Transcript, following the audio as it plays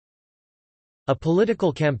A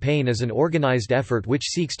political campaign is an organized effort which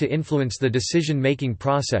seeks to influence the decision-making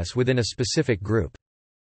process within a specific group.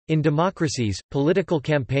 In democracies, political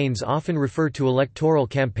campaigns often refer to electoral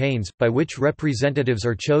campaigns, by which representatives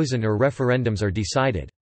are chosen or referendums are decided.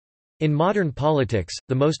 In modern politics,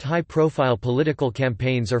 the most high-profile political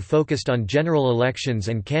campaigns are focused on general elections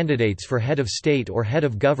and candidates for head of state or head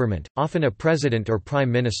of government, often a president or prime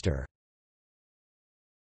minister.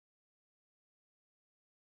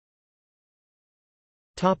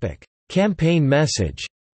 Campaign message.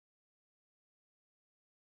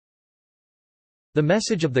 The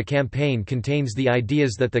message of the campaign contains the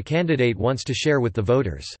ideas that the candidate wants to share with the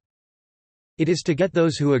voters. It is to get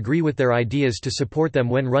those who agree with their ideas to support them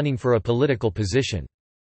when running for a political position.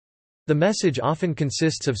 The message often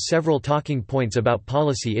consists of several talking points about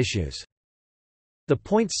policy issues. The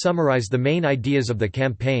points summarize the main ideas of the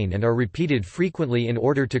campaign and are repeated frequently in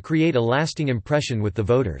order to create a lasting impression with the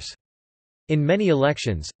voters. In many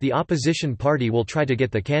elections, the opposition party will try to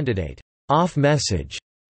get the candidate off message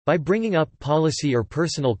by bringing up policy or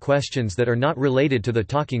personal questions that are not related to the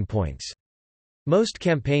talking points. Most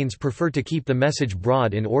campaigns prefer to keep the message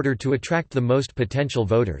broad in order to attract the most potential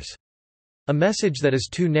voters. A message that is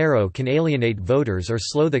too narrow can alienate voters or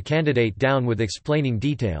slow the candidate down with explaining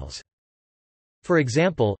details. For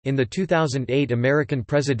example, in the 2008 American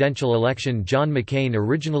presidential election, John McCain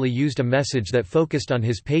originally used a message that focused on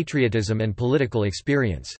his patriotism and political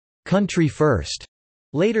experience, "Country first."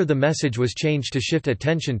 Later the message was changed to shift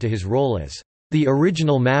attention to his role as the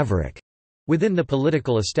original maverick within the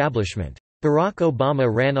political establishment. Barack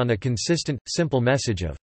Obama ran on a consistent, simple message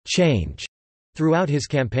of change throughout his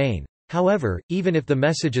campaign. However, even if the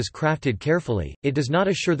message is crafted carefully, it does not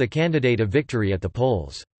assure the candidate a victory at the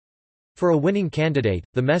polls. For a winning candidate,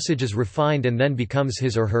 the message is refined and then becomes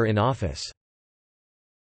his or her in office.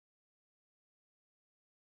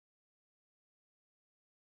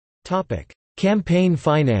 Campaign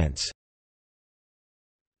finance.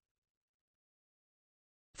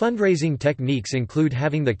 Fundraising techniques include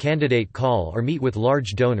having the candidate call or meet with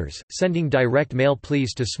large donors, sending direct mail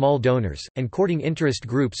pleas to small donors, and courting interest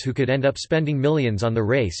groups who could end up spending millions on the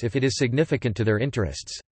race if it is significant to their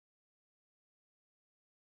interests.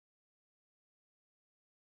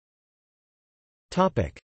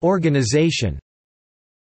 Organization.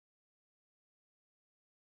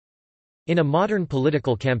 In a modern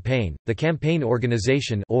political campaign, the campaign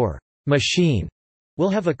organization or machine will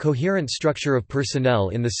have a coherent structure of personnel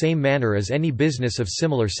in the same manner as any business of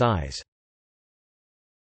similar size.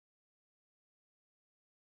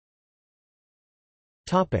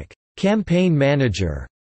 Campaign manager.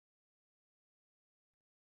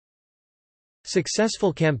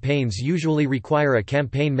 Successful campaigns usually require a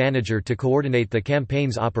campaign manager to coordinate the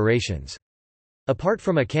campaign's operations. Apart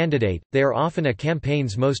from a candidate, they are often a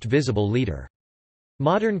campaign's most visible leader.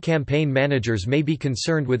 Modern campaign managers may be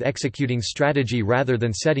concerned with executing strategy rather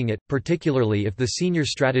than setting it, particularly if the senior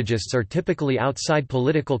strategists are typically outside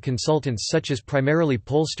political consultants such as primarily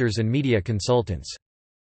pollsters and media consultants.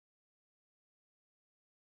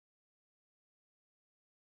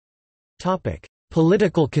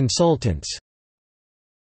 Political consultants.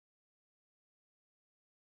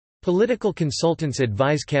 Political consultants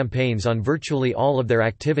advise campaigns on virtually all of their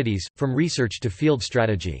activities, from research to field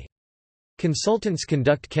strategy. Consultants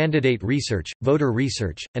conduct candidate research, voter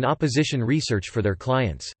research, and opposition research for their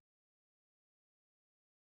clients.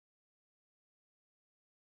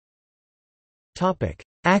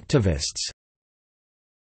 Activists.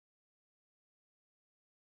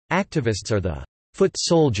 Activists are the foot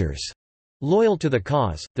soldiers, loyal to the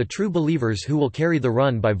cause, the true believers who will carry the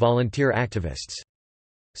run by volunteer activists.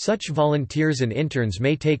 Such volunteers and interns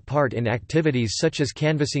may take part in activities such as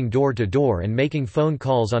canvassing door-to-door and making phone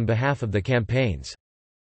calls on behalf of the campaigns.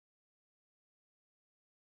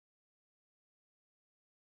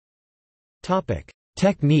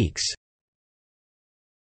 Techniques.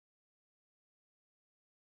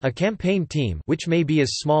 A campaign team, which may be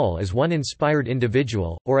as small as one inspired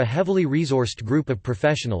individual, or a heavily resourced group of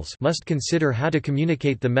professionals, must consider how to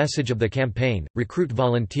communicate the message of the campaign, recruit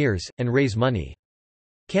volunteers, and raise money.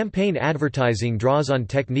 Campaign advertising draws on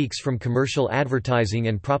techniques from commercial advertising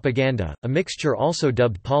and propaganda, a mixture also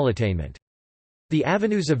dubbed politainment. The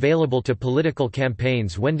avenues available to political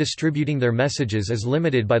campaigns when distributing their messages is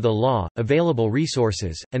limited by the law, available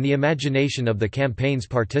resources, and the imagination of the campaign's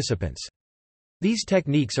participants. These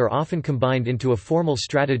techniques are often combined into a formal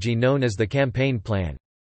strategy known as the campaign plan.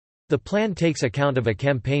 The plan takes account of a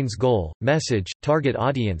campaign's goal, message, target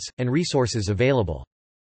audience, and resources available.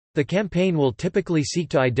 The campaign will typically seek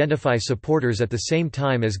to identify supporters at the same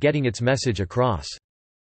time as getting its message across.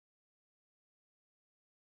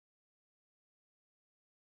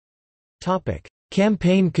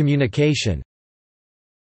 Campaign communication.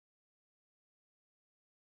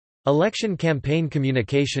 Election campaign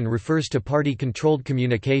communication refers to party-controlled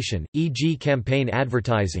communication, e.g. campaign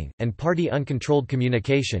advertising, and party-uncontrolled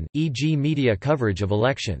communication, e.g. media coverage of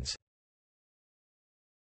elections.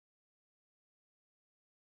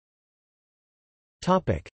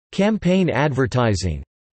 Campaign advertising.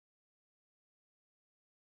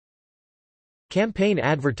 Campaign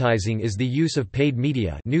advertising is the use of paid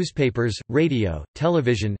media, newspapers, radio,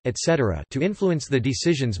 television, etc., to influence the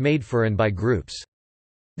decisions made for and by groups.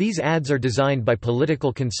 These ads are designed by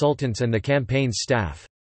political consultants and the campaign's staff.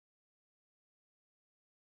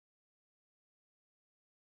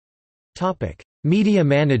 Media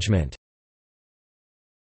management.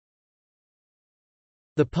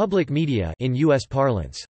 The public media, in U.S.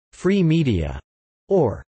 parlance, free media,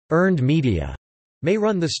 or earned media, may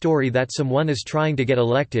run the story that someone is trying to get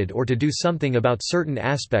elected or to do something about certain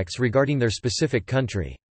aspects regarding their specific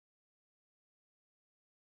country.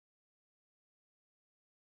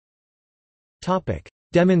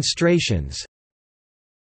 Demonstrations.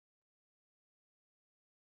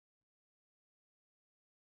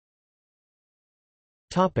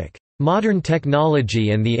 Modern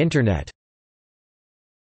technology and the Internet.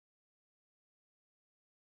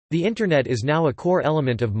 The Internet is now a core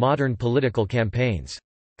element of modern political campaigns.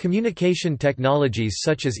 Communication technologies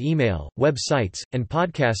such as email, websites, and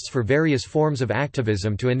podcasts for various forms of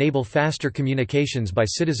activism to enable faster communications by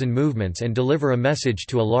citizen movements and deliver a message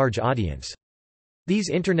to a large audience. These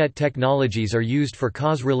Internet technologies are used for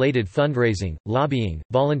cause-related fundraising, lobbying,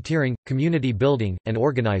 volunteering, community building, and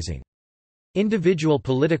organizing. Individual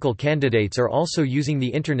political candidates are also using the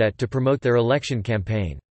Internet to promote their election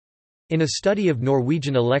campaign. In a study of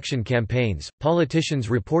Norwegian election campaigns, politicians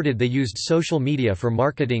reported they used social media for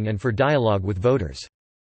marketing and for dialogue with voters.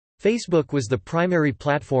 Facebook was the primary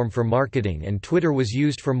platform for marketing and Twitter was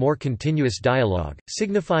used for more continuous dialogue,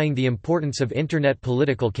 signifying the importance of Internet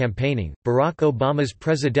political campaigning. Barack Obama's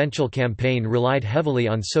presidential campaign relied heavily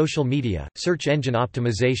on social media, search engine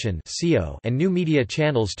optimization (SEO), and new media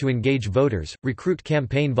channels to engage voters, recruit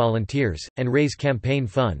campaign volunteers, and raise campaign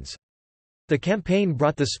funds. The campaign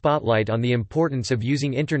brought the spotlight on the importance of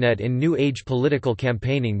using Internet in New Age political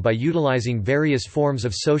campaigning by utilizing various forms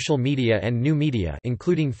of social media and new media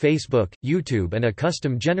including Facebook, YouTube and a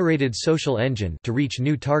custom-generated social engine to reach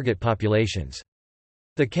new target populations.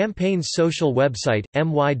 The campaign's social website,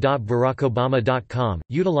 my.barackobama.com,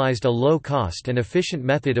 utilized a low-cost and efficient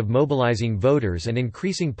method of mobilizing voters and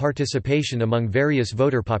increasing participation among various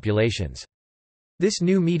voter populations. This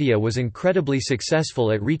new media was incredibly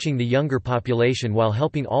successful at reaching the younger population while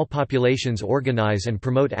helping all populations organize and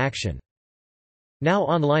promote action. Now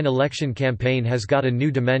online election campaign has got a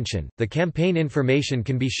new dimension. The campaign information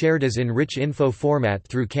can be shared as in rich info format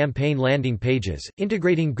through campaign landing pages,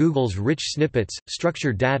 integrating Google's rich snippets,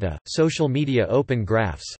 structured data, social media open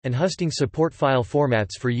graphs, and Husting support file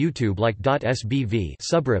formats for YouTube like .sbv,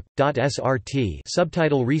 subrip, .srt,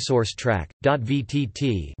 subtitle resource track,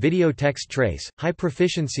 .vtt, video text trace. High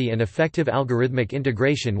proficiency and effective algorithmic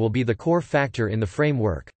integration will be the core factor in the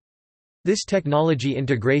framework. This technology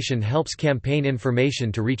integration helps campaign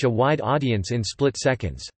information to reach a wide audience in split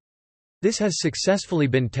seconds. This has successfully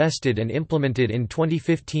been tested and implemented in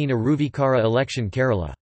 2015 Aruvikara election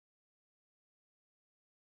Kerala.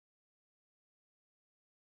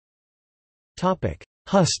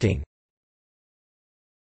 Husting.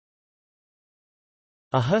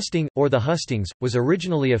 A husting, or the hustings, was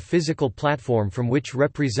originally a physical platform from which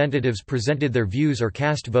representatives presented their views or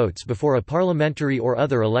cast votes before a parliamentary or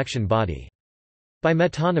other election body. By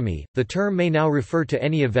metonymy, the term may now refer to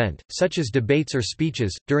any event, such as debates or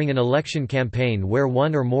speeches, during an election campaign where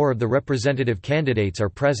one or more of the representative candidates are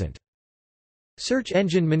present. Search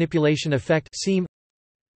engine manipulation effect (SEM).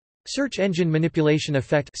 Search engine manipulation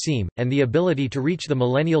effect (SEM), and the ability to reach the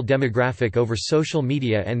millennial demographic over social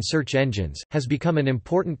media and search engines, has become an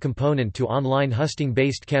important component to online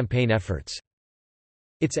husting-based campaign efforts.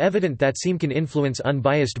 It's evident that SEM can influence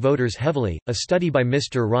unbiased voters heavily. A study by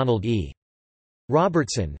Mr. Ronald E.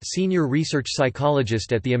 Robertson, senior research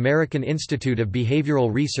psychologist at the American Institute of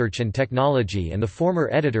Behavioral Research and Technology and the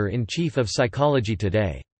former editor-in-chief of Psychology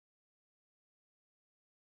Today.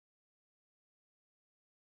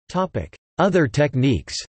 Other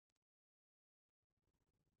techniques.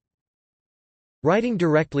 Writing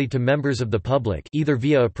directly to members of the public either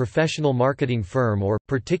via a professional marketing firm or,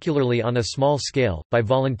 particularly on a small scale, by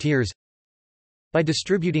volunteers. By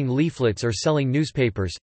distributing leaflets or selling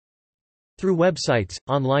newspapers. Through websites,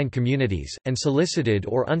 online communities, and solicited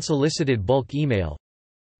or unsolicited bulk email.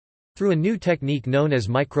 through a new technique known as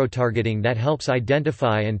microtargeting that helps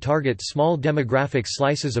identify and target small demographic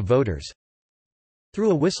slices of voters,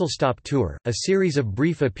 through a whistle-stop tour, a series of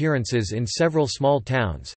brief appearances in several small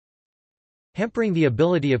towns, hampering the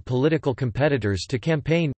ability of political competitors to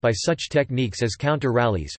campaign, by such techniques as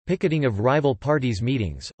counter-rallies, picketing of rival parties'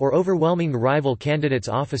 meetings, or overwhelming rival candidates'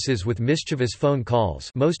 offices with mischievous phone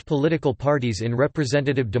calls. Most political parties in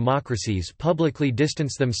representative democracies publicly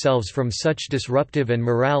distance themselves from such disruptive and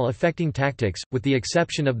morale-affecting tactics, with the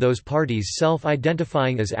exception of those parties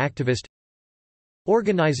self-identifying as activist.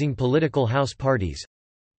 Organizing political house parties,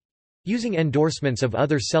 using endorsements of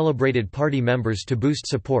other celebrated party members to boost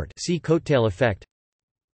support, see coattail effect.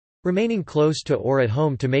 Remaining close to or at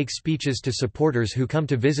home to make speeches to supporters who come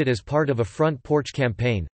to visit as part of a front porch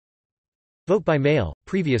campaign. Vote by mail,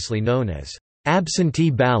 previously known as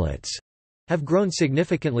absentee ballots, have grown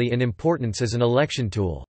significantly in importance as an election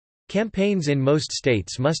tool. Campaigns in most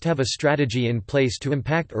states must have a strategy in place to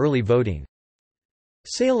impact early voting.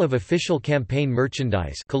 Sale of official campaign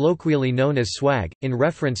merchandise, colloquially known as swag, in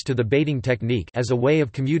reference to the baiting technique, as a way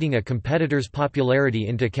of commuting a competitor's popularity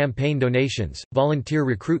into campaign donations, volunteer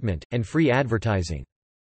recruitment, and free advertising.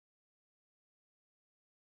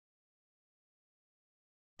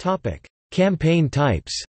 Topic: Campaign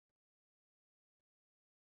types.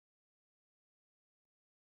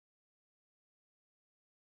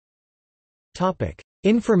 Topic: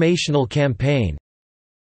 Informational campaign.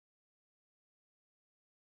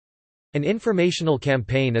 An informational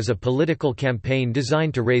campaign is a political campaign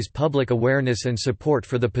designed to raise public awareness and support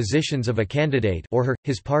for the positions of a candidate or her,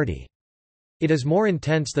 his party. It is more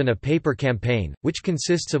intense than a paper campaign, which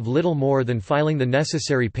consists of little more than filing the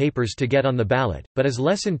necessary papers to get on the ballot, but is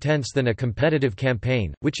less intense than a competitive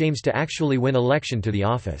campaign, which aims to actually win election to the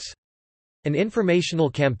office. An informational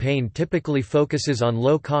campaign typically focuses on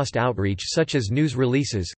low-cost outreach such as news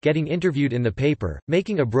releases, getting interviewed in the paper,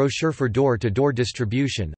 making a brochure for door-to-door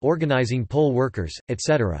distribution, organizing poll workers,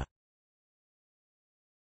 etc.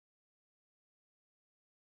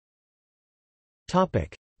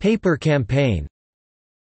 Paper campaign.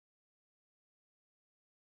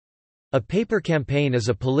 A paper campaign is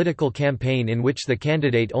a political campaign in which the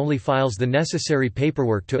candidate only files the necessary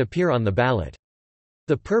paperwork to appear on the ballot.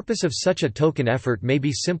 The purpose of such a token effort may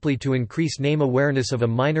be simply to increase name awareness of a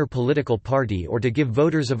minor political party or to give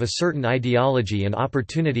voters of a certain ideology an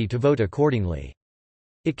opportunity to vote accordingly.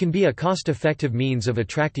 It can be a cost-effective means of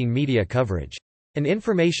attracting media coverage. An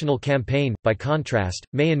informational campaign, by contrast,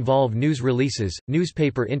 may involve news releases,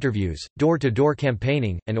 newspaper interviews, door-to-door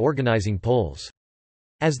campaigning, and organizing polls.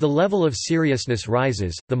 As the level of seriousness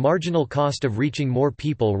rises, the marginal cost of reaching more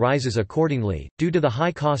people rises accordingly, due to the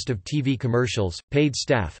high cost of TV commercials, paid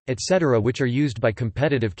staff, etc. which are used by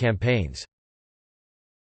competitive campaigns.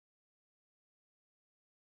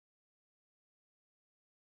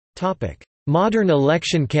 Modern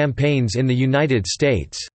election campaigns in the United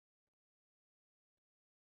States.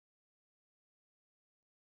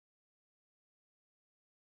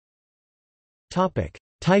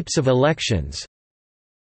 Types of elections.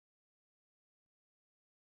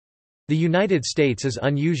 The United States is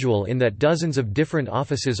unusual in that dozens of different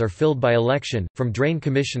offices are filled by election, from drain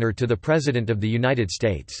commissioner to the President of the United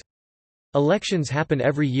States. Elections happen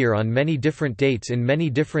every year on many different dates in many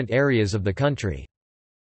different areas of the country.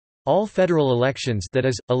 All federal elections, that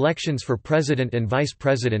is, elections for President and Vice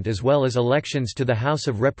President as well as elections to the House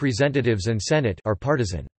of Representatives and Senate, are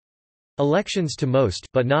partisan. Elections to most,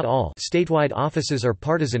 but not all, statewide offices are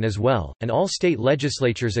partisan as well, and all state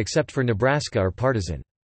legislatures except for Nebraska are partisan.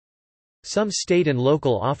 Some state and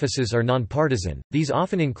local offices are nonpartisan. These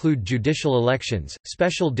often include judicial elections,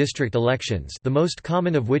 special district elections, the most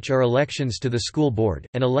common of which are elections to the school board,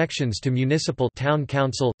 and elections to municipal town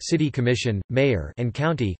council, city commission, mayor, and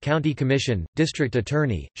county commission, district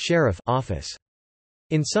attorney, sheriff office.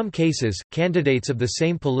 In some cases, candidates of the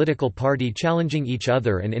same political party challenging each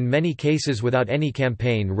other, and in many cases without any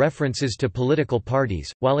campaign references to political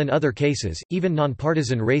parties, while in other cases, even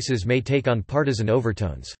nonpartisan races may take on partisan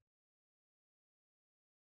overtones.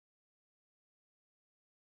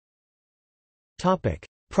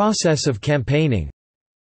 Process of campaigning.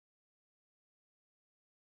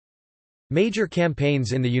 Major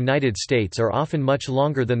campaigns in the United States are often much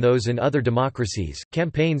longer than those in other democracies.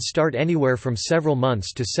 Campaigns start anywhere from several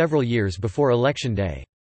months to several years before Election Day.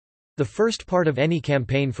 The first part of any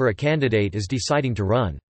campaign for a candidate is deciding to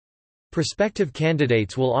run. Prospective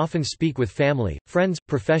candidates will often speak with family, friends,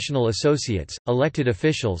 professional associates, elected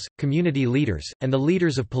officials, community leaders, and the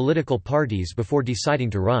leaders of political parties before deciding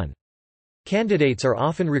to run. Candidates are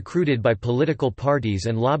often recruited by political parties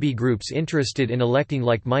and lobby groups interested in electing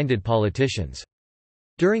like-minded politicians.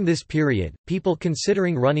 During this period, people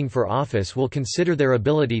considering running for office will consider their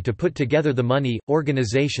ability to put together the money,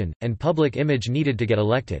 organization, and public image needed to get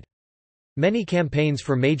elected. Many campaigns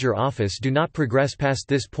for major office do not progress past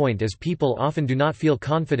this point as people often do not feel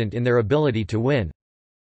confident in their ability to win.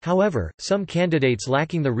 However, some candidates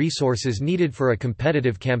lacking the resources needed for a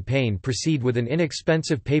competitive campaign proceed with an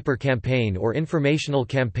inexpensive paper campaign or informational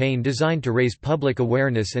campaign designed to raise public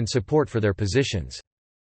awareness and support for their positions.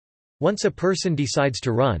 Once a person decides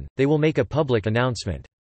to run, they will make a public announcement.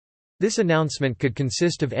 This announcement could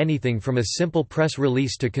consist of anything from a simple press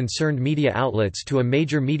release to concerned media outlets to a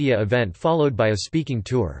major media event followed by a speaking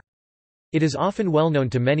tour. It is often well known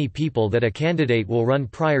to many people that a candidate will run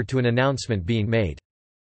prior to an announcement being made.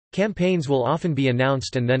 Campaigns will often be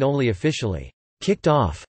announced and then only officially kicked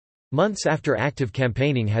off months after active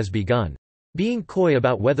campaigning has begun. Being coy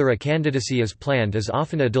about whether a candidacy is planned is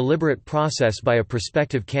often a deliberate process by a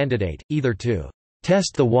prospective candidate, either to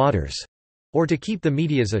test the waters or to keep the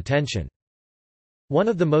media's attention. One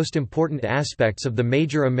of the most important aspects of the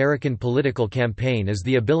major American political campaign is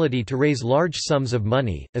the ability to raise large sums of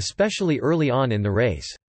money, especially early on in the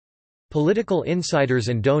race. Political insiders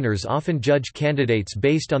and donors often judge candidates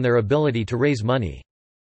based on their ability to raise money.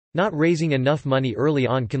 Not raising enough money early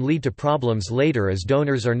on can lead to problems later as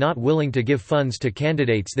donors are not willing to give funds to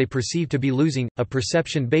candidates they perceive to be losing, a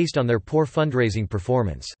perception based on their poor fundraising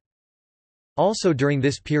performance. Also during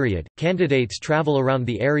this period, candidates travel around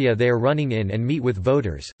the area they are running in and meet with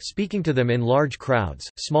voters, speaking to them in large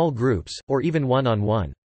crowds, small groups, or even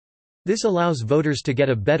one-on-one. This allows voters to get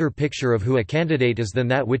a better picture of who a candidate is than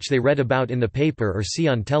that which they read about in the paper or see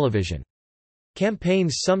on television.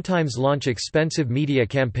 Campaigns sometimes launch expensive media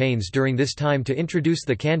campaigns during this time to introduce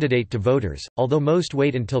the candidate to voters, although most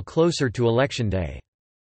wait until closer to election day.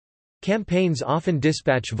 Campaigns often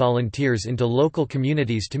dispatch volunteers into local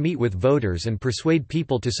communities to meet with voters and persuade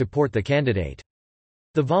people to support the candidate.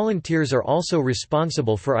 The volunteers are also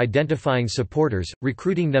responsible for identifying supporters,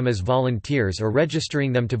 recruiting them as volunteers or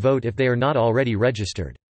registering them to vote if they are not already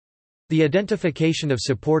registered. The identification of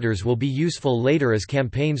supporters will be useful later as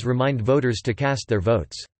campaigns remind voters to cast their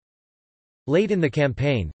votes. Late in the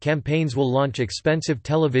campaign, campaigns will launch expensive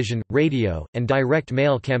television, radio, and direct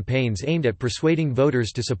mail campaigns aimed at persuading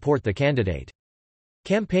voters to support the candidate.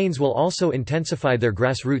 Campaigns will also intensify their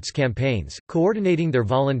grassroots campaigns, coordinating their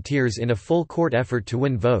volunteers in a full-court effort to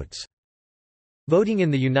win votes. Voting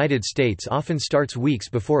in the United States often starts weeks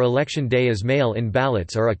before Election Day as mail-in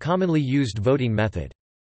ballots are a commonly used voting method.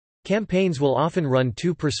 Campaigns will often run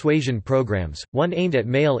two persuasion programs, one aimed at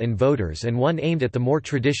mail-in voters and one aimed at the more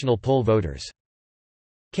traditional poll voters.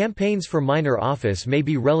 Campaigns for minor office may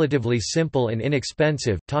be relatively simple and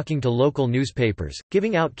inexpensive, talking to local newspapers,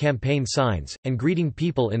 giving out campaign signs, and greeting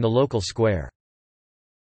people in the local square.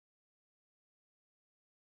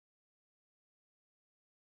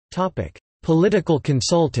 Political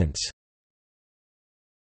consultants.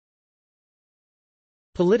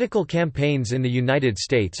 Political campaigns in the United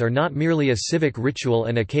States are not merely a civic ritual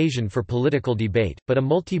and occasion for political debate, but a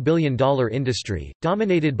multi-billion-dollar industry,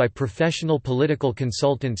 dominated by professional political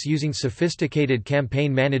consultants using sophisticated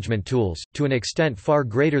campaign management tools, to an extent far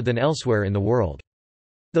greater than elsewhere in the world.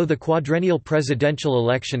 Though the quadrennial presidential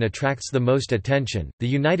election attracts the most attention, the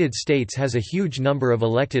United States has a huge number of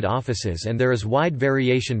elected offices and there is wide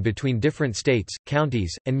variation between different states,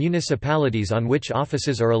 counties, and municipalities on which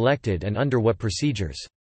offices are elected and under what procedures.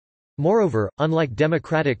 Moreover, unlike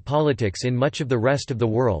democratic politics in much of the rest of the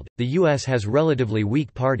world, the U.S. has relatively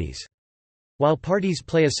weak parties. While parties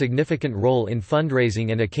play a significant role in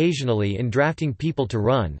fundraising and occasionally in drafting people to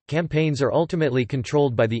run, campaigns are ultimately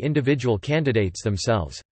controlled by the individual candidates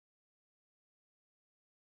themselves.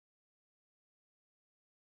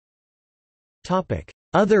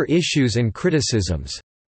 Other issues and criticisms.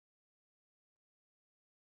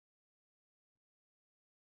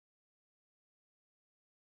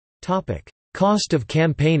 Cost of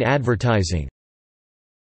campaign advertising.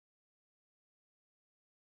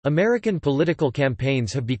 American political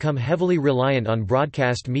campaigns have become heavily reliant on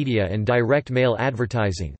broadcast media and direct mail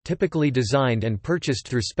advertising, typically designed and purchased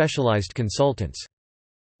through specialized consultants.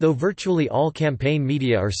 Though virtually all campaign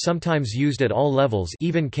media are sometimes used at all levels,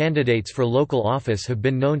 even candidates for local office have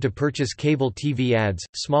been known to purchase cable TV ads.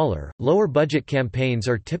 Smaller, lower-budget campaigns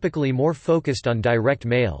are typically more focused on direct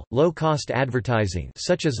mail, low-cost advertising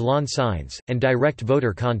such as lawn signs, and direct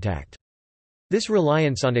voter contact. This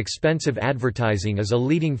reliance on expensive advertising is a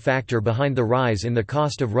leading factor behind the rise in the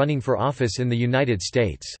cost of running for office in the United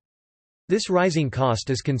States. This rising cost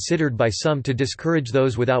is considered by some to discourage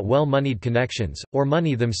those without well-moneyed connections, or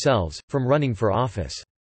money themselves, from running for office.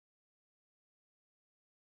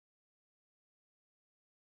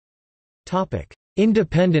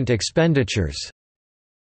 Independent expenditures.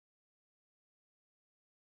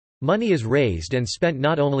 Money is raised and spent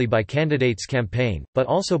not only by candidates' campaign, but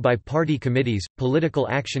also by party committees, political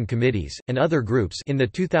action committees, and other groups. In the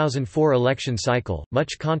 2004 election cycle,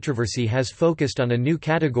 much controversy has focused on a new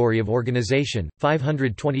category of organization,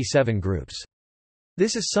 527 groups.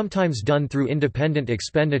 This is sometimes done through independent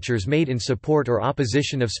expenditures made in support or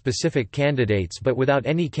opposition of specific candidates but without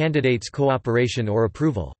any candidate's cooperation or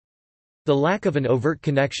approval. The lack of an overt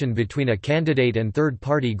connection between a candidate and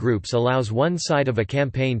third-party groups allows one side of a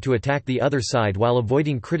campaign to attack the other side while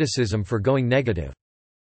avoiding criticism for going negative.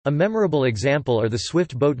 A memorable example are the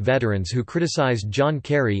Swift Boat veterans who criticized John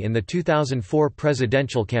Kerry in the 2004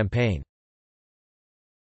 presidential campaign.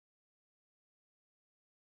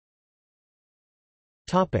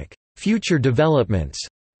 Future developments.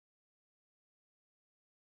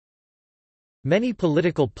 Many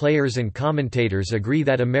political players and commentators agree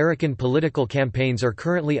that American political campaigns are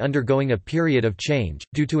currently undergoing a period of change,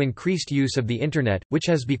 due to increased use of the Internet, which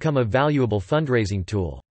has become a valuable fundraising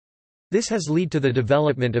tool. This has led to the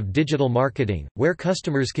development of digital marketing, where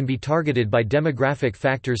customers can be targeted by demographic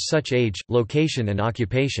factors such as age, location and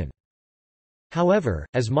occupation. However,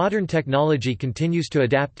 as modern technology continues to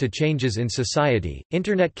adapt to changes in society,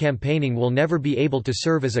 Internet campaigning will never be able to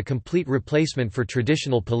serve as a complete replacement for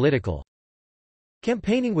traditional political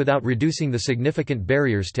campaigning without reducing the significant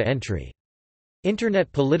barriers to entry.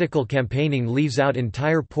 Internet political campaigning leaves out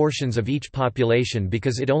entire portions of each population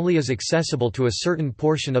because it only is accessible to a certain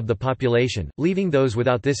portion of the population, leaving those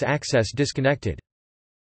without this access disconnected.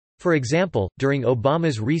 For example, during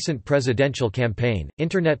Obama's recent presidential campaign,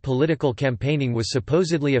 Internet political campaigning was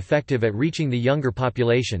supposedly effective at reaching the younger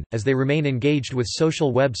population, as they remain engaged with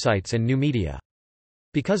social websites and new media.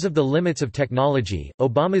 Because of the limits of technology,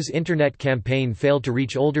 Obama's Internet campaign failed to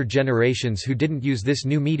reach older generations who didn't use this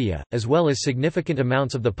new media, as well as significant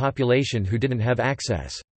amounts of the population who didn't have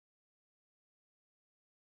access.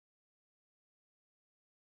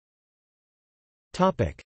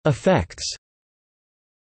 Effects.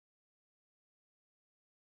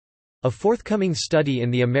 A forthcoming study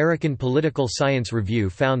in the American Political Science Review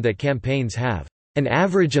found that campaigns have an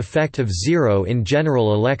average effect of 0 in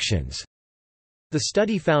general elections. The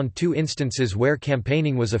study found two instances where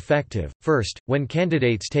campaigning was effective. First, when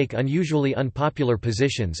candidates take unusually unpopular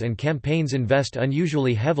positions and campaigns invest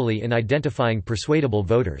unusually heavily in identifying persuadable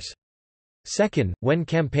voters. Second, when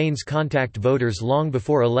campaigns contact voters long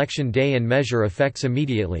before election day and measure effects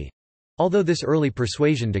immediately, although this early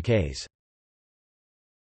persuasion decays.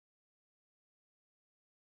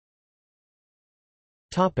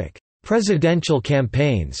 Presidential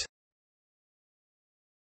campaigns.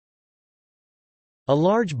 A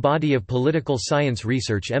large body of political science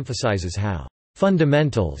research emphasizes how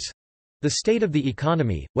fundamentals, the state of the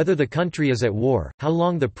economy, whether the country is at war, how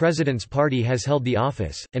long the president's party has held the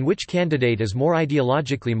office, and which candidate is more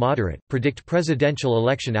ideologically moderate, predict presidential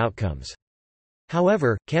election outcomes.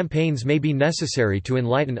 However, campaigns may be necessary to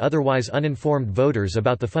enlighten otherwise uninformed voters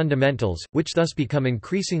about the fundamentals, which thus become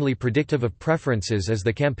increasingly predictive of preferences as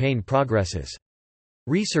the campaign progresses.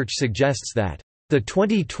 Research suggests that the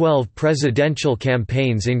 2012 presidential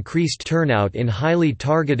campaigns increased turnout in highly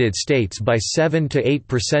targeted states by 7 to 8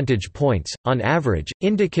 percentage points, on average,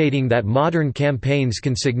 indicating that modern campaigns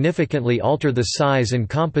can significantly alter the size and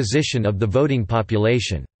composition of the voting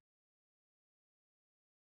population.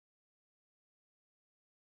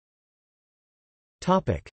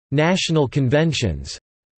 National conventions.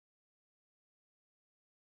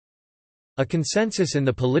 A consensus in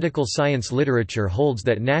the political science literature holds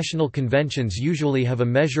that national conventions usually have a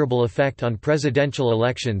measurable effect on presidential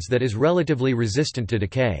elections that is relatively resistant to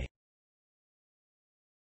decay.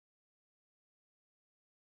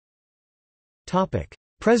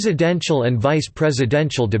 Presidential and vice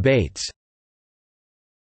presidential debates.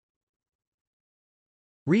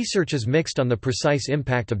 Research is mixed on the precise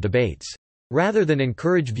impact of debates. Rather than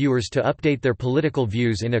encourage viewers to update their political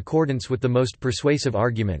views in accordance with the most persuasive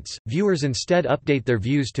arguments, viewers instead update their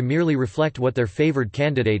views to merely reflect what their favored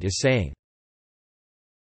candidate is saying.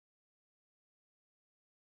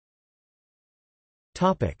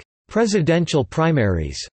 Presidential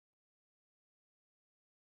primaries.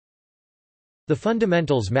 The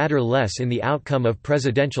fundamentals matter less in the outcome of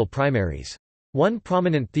presidential primaries. One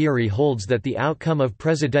prominent theory holds that the outcome of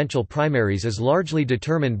presidential primaries is largely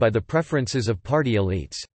determined by the preferences of party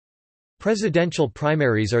elites. Presidential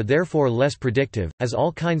primaries are therefore less predictive, as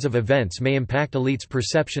all kinds of events may impact elites'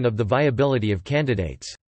 perception of the viability of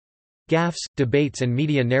candidates. Gaffes, debates and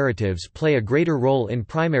media narratives play a greater role in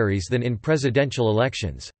primaries than in presidential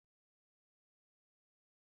elections.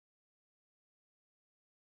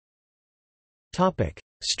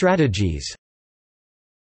 Strategies.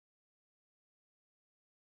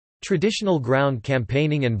 Traditional ground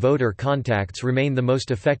campaigning and voter contacts remain the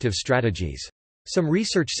most effective strategies. Some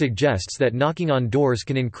research suggests that knocking on doors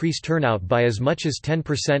can increase turnout by as much as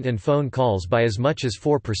 10% and phone calls by as much as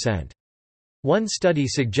 4%. One study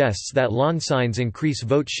suggests that lawn signs increase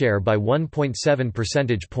vote share by 1.7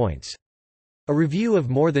 percentage points. A review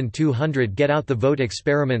of more than 200 get-out-the-vote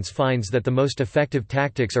experiments finds that the most effective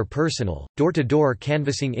tactics are personal. Door-to-door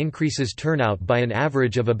canvassing increases turnout by an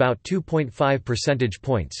average of about 2.5 percentage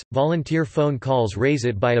points. Volunteer phone calls raise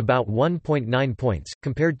it by about 1.9 points,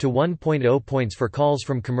 compared to 1.0 points for calls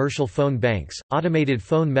from commercial phone banks. Automated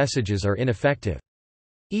phone messages are ineffective.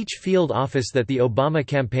 Each field office that the Obama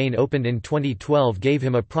campaign opened in 2012 gave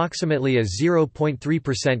him approximately a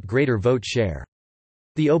 0.3% greater vote share.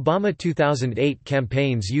 The Obama 2008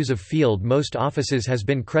 campaign's use of field most offices has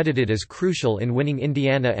been credited as crucial in winning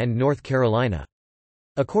Indiana and North Carolina.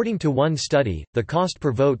 According to one study, the cost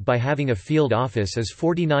per vote by having a field office is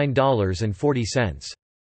 $49.40.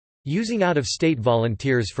 Using out-of-state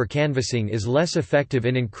volunteers for canvassing is less effective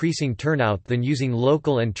in increasing turnout than using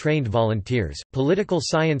local and trained volunteers. Political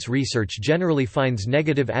science research generally finds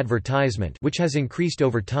negative advertisement, which has increased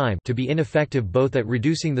over time, to be ineffective both at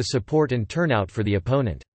reducing the support and turnout for the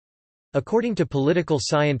opponent. According to political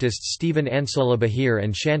scientists Stephen Ansola-Bahir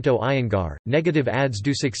and Shanto Iyengar, negative ads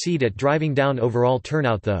do succeed at driving down overall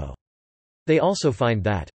turnout though. They also find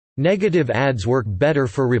that negative ads work better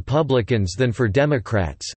for Republicans than for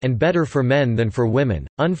Democrats, and better for men than for women.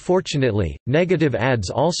 Unfortunately, negative ads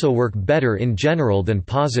also work better in general than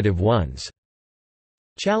positive ones.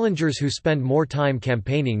 Challengers who spend more time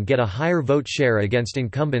campaigning get a higher vote share against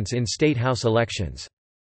incumbents in state house elections.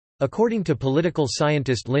 According to political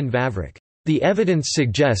scientist Lynn Vavreck, the evidence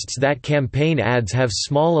suggests that campaign ads have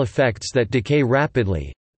small effects that decay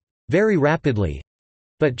rapidly, very rapidly,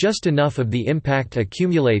 but just enough of the impact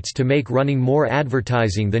accumulates to make running more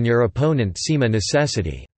advertising than your opponent seem a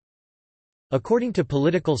necessity. According to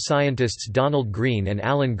political scientists Donald Green and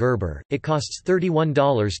Alan Gerber, it costs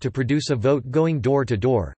 $31 to produce a vote going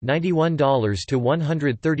door-to-door, $91 to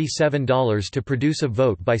 $137 to produce a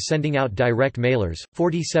vote by sending out direct mailers,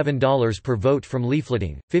 $47 per vote from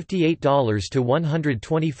leafleting, $58 to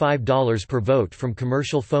 $125 per vote from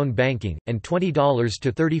commercial phone banking, and $20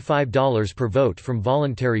 to $35 per vote from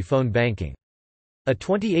voluntary phone banking. A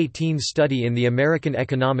 2018 study in the American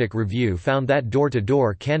Economic Review found that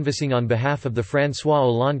door-to-door canvassing on behalf of the François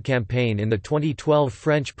Hollande campaign in the 2012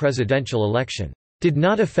 French presidential election did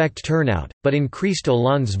not affect turnout, but increased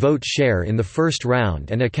Hollande's vote share in the first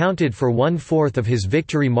round and accounted for 1/4 of his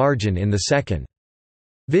victory margin in the second.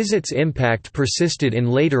 Visit's impact persisted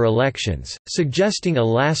in later elections, suggesting a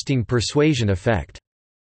lasting persuasion effect.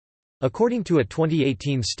 According to a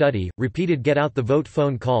 2018 study, repeated get-out-the-vote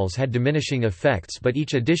phone calls had diminishing effects, but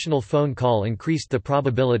each additional phone call increased the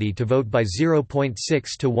probability to vote by 0.6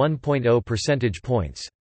 to 1.0 percentage points.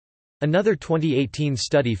 Another 2018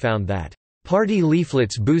 study found that party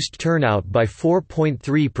leaflets boost turnout by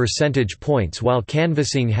 4.3 percentage points while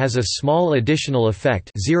canvassing has a small additional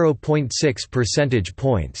effect, 0.6 percentage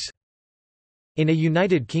points. In a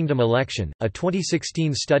United Kingdom election, a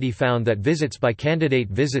 2016 study found that visits by candidate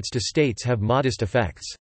visits to states have modest effects.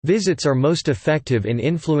 Visits are most effective in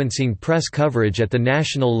influencing press coverage at the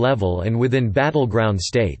national level and within battleground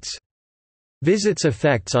states. Visits'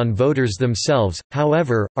 effects on voters themselves,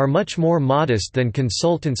 however, are much more modest than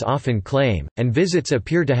consultants often claim, and visits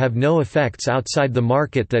appear to have no effects outside the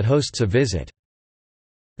market that hosts a visit.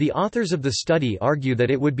 The authors of the study argue that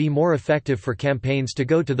it would be more effective for campaigns to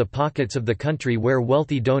go to the pockets of the country where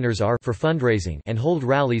wealthy donors are for fundraising and hold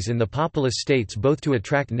rallies in the populous states both to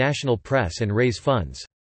attract national press and raise funds.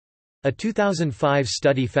 A 2005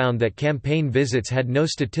 study found that campaign visits had no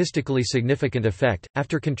statistically significant effect,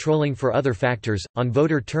 after controlling for other factors, on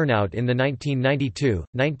voter turnout in the 1992,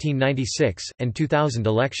 1996, and 2000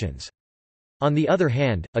 elections. On the other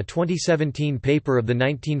hand, a 2017 paper of the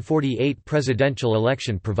 1948 presidential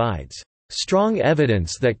election provides strong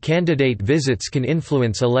evidence that candidate visits can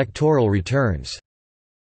influence electoral returns.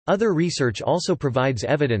 Other research also provides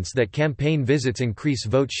evidence that campaign visits increase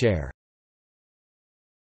vote share.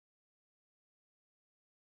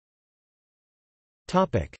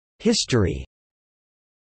 History.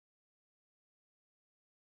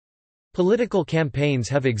 Political campaigns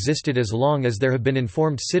have existed as long as there have been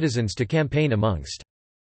informed citizens to campaign amongst.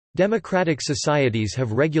 Democratic societies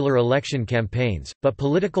have regular election campaigns, but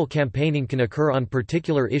political campaigning can occur on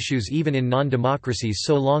particular issues even in non-democracies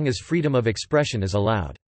so long as freedom of expression is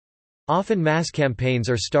allowed. Often mass campaigns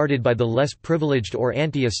are started by the less privileged or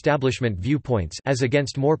anti-establishment viewpoints as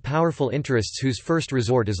against more powerful interests whose first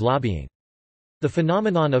resort is lobbying. The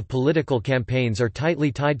phenomenon of political campaigns are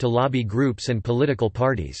tightly tied to lobby groups and political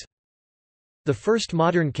parties. The first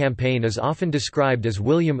modern campaign is often described as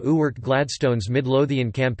William Ewart Gladstone's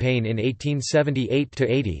Midlothian campaign in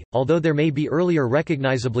 1878–80, although there may be earlier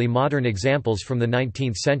recognizably modern examples from the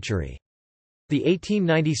 19th century. The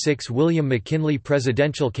 1896 William McKinley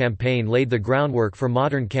presidential campaign laid the groundwork for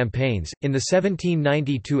modern campaigns. In the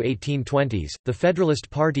 1790–1820s, the Federalist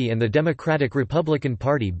Party and the Democratic-Republican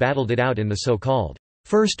Party battled it out in the so-called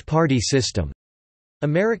first party system.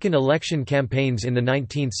 American election campaigns in the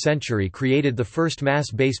 19th century created the first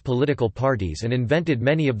mass-based political parties and invented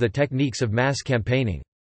many of the techniques of mass campaigning.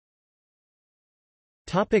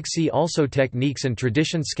 See also techniques and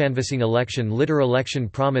traditions. Canvassing, election litter, election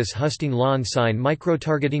promise, husting, lawn sign,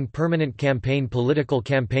 microtargeting, permanent campaign, political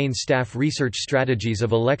campaign, staff, research, strategies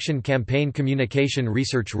of election campaign, communication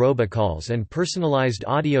research, robocalls and personalized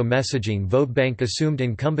audio messaging, vote bank, assumed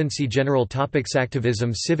incumbency, general topics,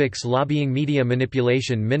 activism, civics, lobbying, media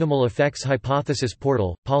manipulation, minimal effects, hypothesis,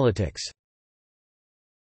 portal, politics.